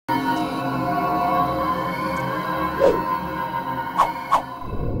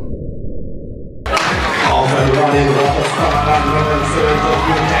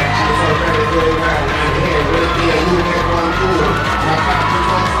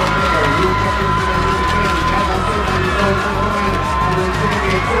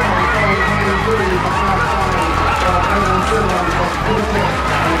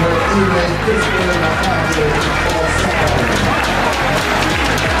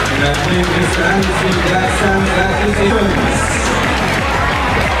First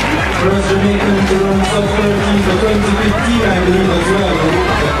Jamaican to run sub-13 for 2015, I believe, as well.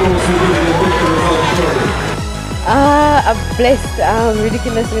 Of course, we did a good result shortly. I'm blessed. I'm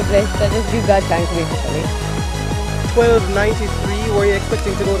ridiculously blessed. I just give God thanks, basically. 12.93, were you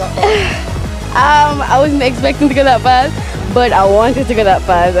expecting to go that fast? I wasn't expecting to go that fast, but I wanted to go that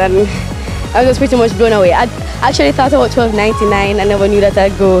fast, and I was just pretty much blown away. I actually thought about 12.99. I never knew that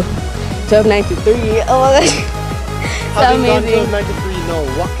I'd go 12.93. Oh my gosh. Having done 12.93 now,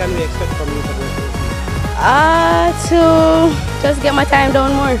 what can we expect from you for the rest of the season? To just get my time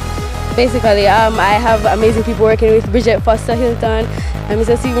down more. Basically, I have amazing people working with Bridget Foster Hilton and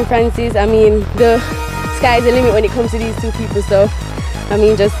Mr. Stephen Francis. I mean, the sky's the limit when it comes to these two people. So, I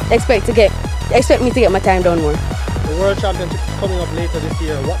mean, just expect me to get my time down more. The World Championship is coming up later this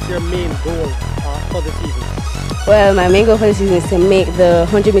year. What's your main goal for the season? Well, my main goal for the season is to make the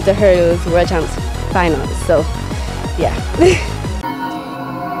 100-meter hurdles World Champs finals. So, yeah.